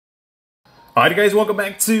Alright guys, welcome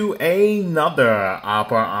back to another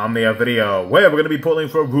Opera Omnia video where we're going to be pulling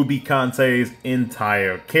for Rubicante's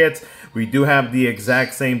entire kit. We do have the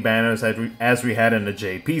exact same banners as we had in the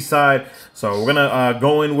JP side. So we're going to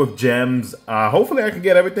go in with gems. Hopefully I can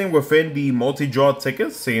get everything within the multi-draw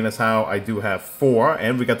tickets, seeing as how I do have 4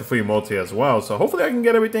 and we got the free multi as well. So hopefully I can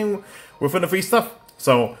get everything within the free stuff.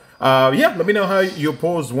 So yeah, let me know how your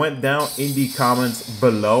pulls went down in the comments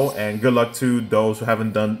below, and good luck to those who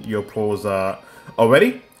haven't done your pulls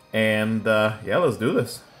already. And yeah, let's do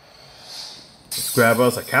this. Let's grab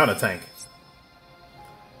us a counter tank.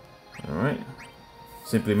 All right,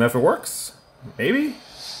 Simply method works, maybe.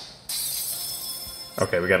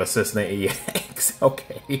 Okay, we got assist and EX.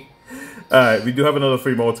 Okay. All right, we do have another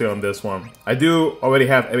free multi on this one. I do already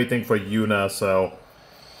have everything for Yuna, so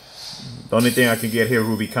the only thing I can get here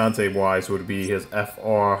Rubicante wise would be his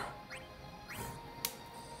FR.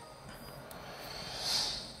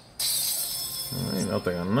 Alright,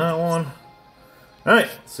 nothing on that one. Alright,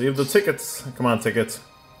 see if the tickets. Come on, tickets.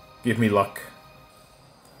 Give me luck.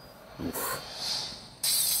 Oof.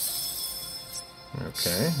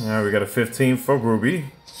 Okay, now we got a 15 for Ruby.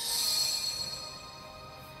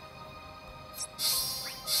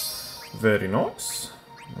 Very nice.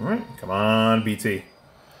 Alright, come on, BT.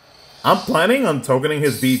 I'm planning on tokening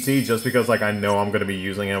his BT just because, like, I know I'm going to be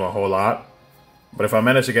using him a whole lot. But if I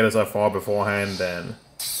manage to get his FR beforehand, then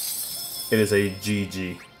it is a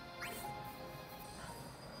GG.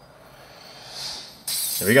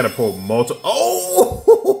 And we got to pull multiple.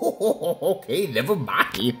 Oh! Okay, never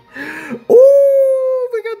mind. Oh,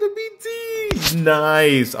 we got the BT.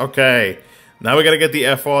 Nice. Okay. Now we got to get the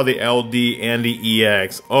FR, the LD, and the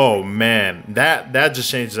EX. Oh, man. That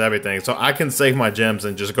just changes everything. So I can save my gems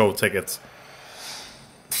and just go tickets.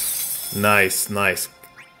 Nice, nice.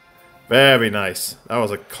 Very nice. That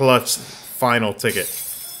was a clutch final ticket.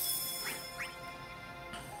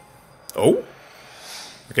 Oh.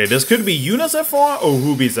 Okay, this could be Yuna's FR or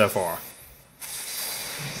Ruby's FR.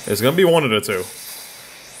 It's going to be one of the two.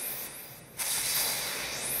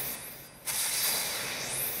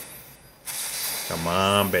 Come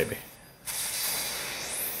on, baby.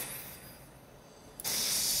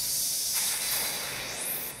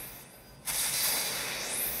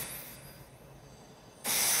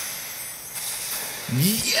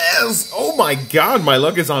 Yes! Oh my god, my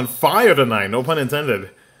luck is on fire tonight. No pun intended.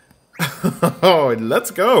 Oh,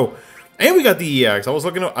 let's go. And we got the EX. I was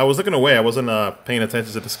looking away. I wasn't paying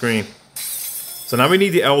attention to the screen. So now we need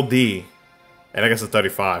the LD. And I guess it's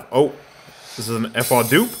 35. Oh, this is an FR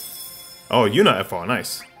dupe. Oh, Yuna FR,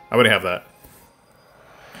 nice. I already have that.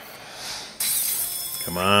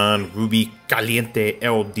 Come on, Ruby Caliente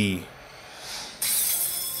LD.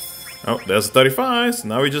 Oh, there's a 35. So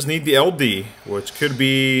now we just need the LD, which could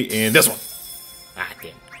be in this one. Ah,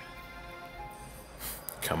 damn.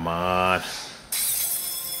 Come on.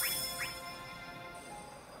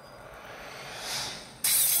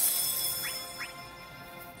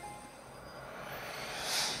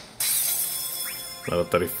 Another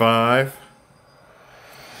 35.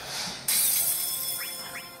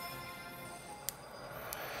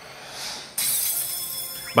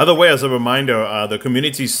 By the way, as a reminder, the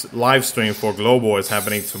community's live stream for Global is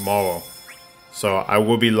happening tomorrow. So I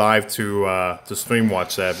will be live to stream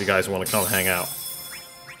watch that if you guys want to come hang out.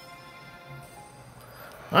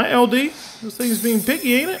 Alright, LD. This thing is being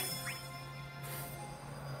picky, ain't it?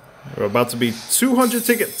 We're about to be 200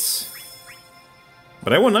 tickets.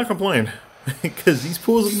 But I will not complain. Because these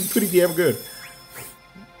pools are pretty damn good.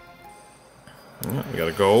 We got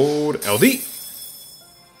a gold LD.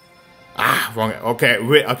 Ah, wrong. Okay,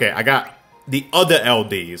 okay. I got the other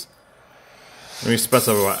LDs. Let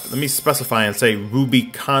me specify and say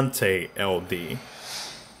Rubicante LD.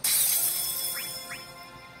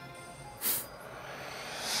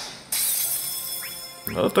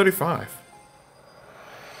 Another 35.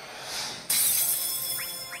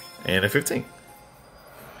 And a 15.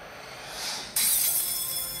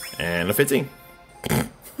 And a 15.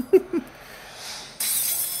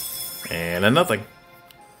 And a nothing.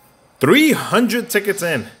 300 tickets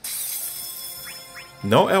in.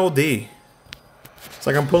 No LD. It's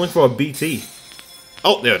like I'm pulling for a BT.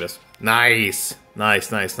 Oh, there it is. Nice.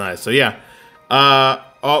 Nice, nice, nice. So yeah.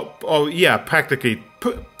 Yeah, practically.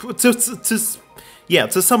 Yeah,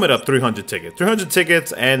 to sum it up, 300 tickets. 300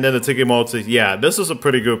 tickets and then the ticket multi. Yeah, this is a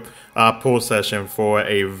pretty good pull session for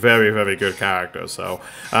a very, very good character. So,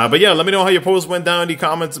 but yeah, let me know how your pulls went down in the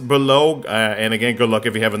comments below. And again, good luck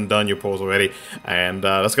if you haven't done your pulls already. And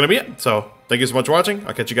that's going to be it. So, thank you so much for watching.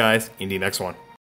 I'll catch you guys in the next one.